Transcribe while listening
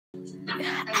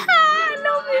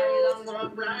No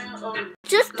views.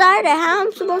 Just started. How am I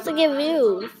supposed to get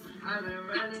views?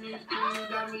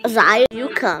 Zaya, you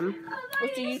come.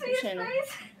 What's your YouTube channel?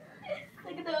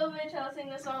 Look at the old bitch trying to sing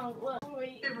the song. What?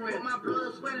 My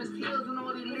blood, sweat, and tears and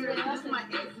all these lyrics. This is my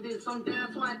exodus. I'm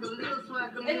down so I can live, so I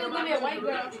can live. It's gonna be a white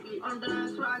girl. I'm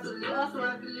down so I can live, so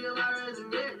I can live. I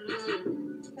resurrect.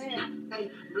 Hey,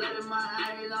 blood in my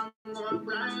eyes, I'm going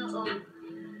blind. Oh,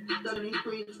 stuck in these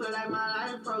streets, feel like my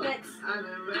life froze. I've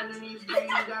been running these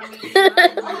streets, got me.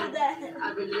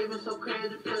 I've been living so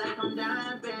crazy, feel like I'm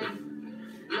dying, baby.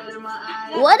 Blood in my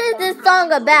eyes. What is this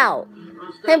song about?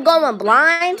 Him going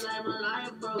blind?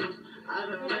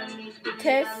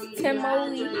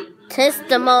 Testimony.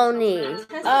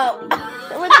 Oh,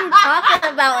 what you talking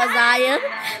about, Isaiah?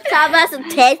 Talking about some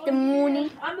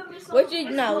testimony. What's your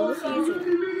YouTube?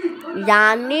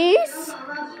 Yannis.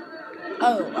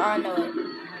 Oh, I know it.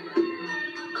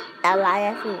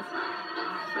 L-I-F-E.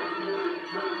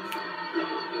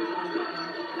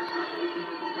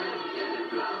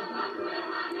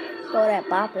 Throw that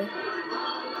bopping.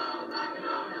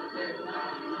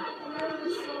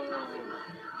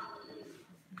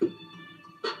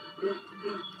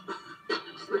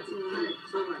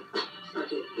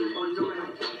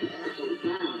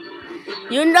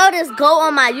 You know this go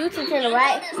on my YouTube channel,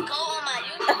 right?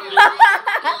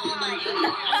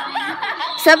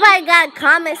 Somebody got to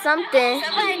comment something.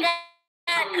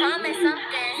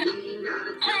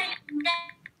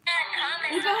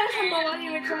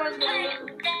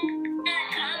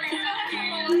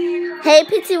 Hey,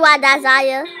 PTY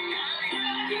Dazaya.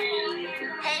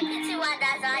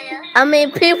 I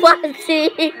mean, PYT.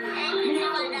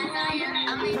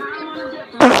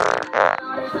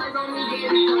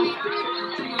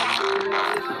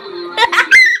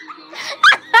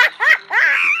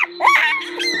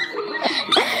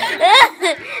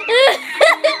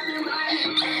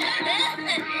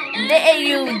 Didn't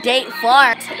you date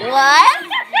fart? What?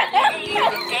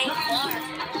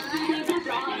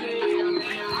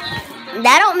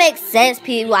 That don't make sense,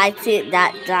 PYT.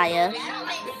 That Daya.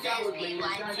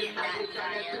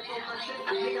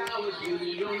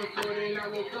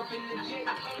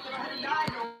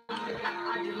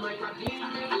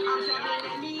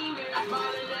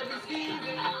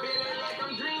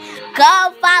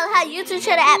 Go follow her YouTube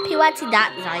channel at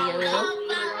pyt.zaya.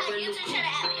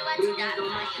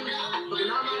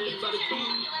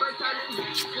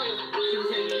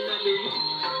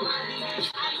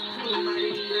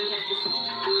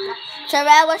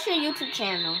 Terrell, what's your YouTube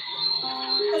channel?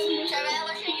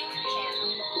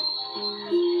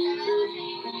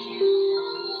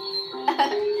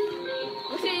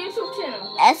 What's your YouTube channel?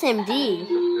 SMD.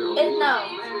 It's no.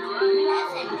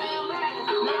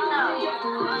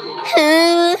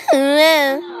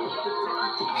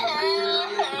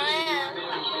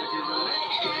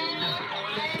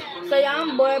 So y'all,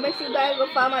 I'm bored. Make sure you guys go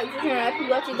follow my YouTube channel at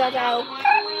pyt.zaya.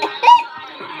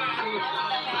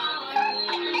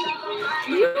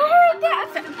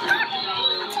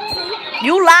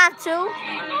 You live too?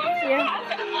 Yeah.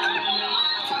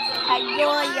 How you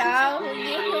doing, y'all?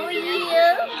 Who you?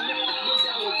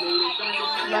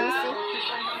 Let me see.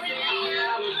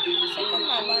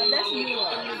 That's you.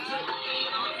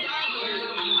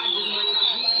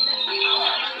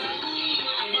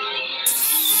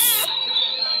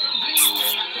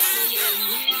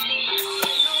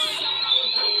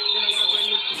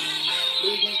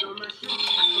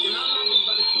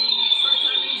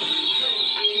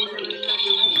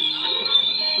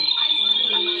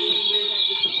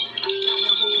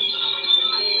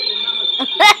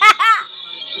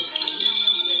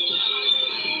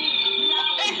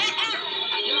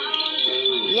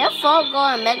 Your phone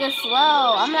going mega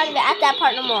slow. I'm not even at that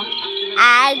part no more.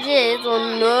 I just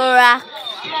wanna rock.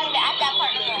 I'm not even at that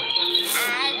part no more.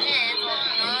 I just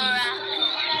wanna rock.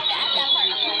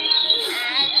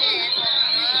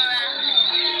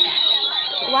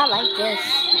 Oh, I like this.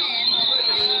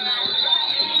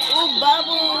 Ooh,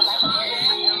 bubbles.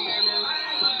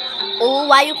 Oh,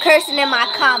 why you cursing in my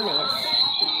comments?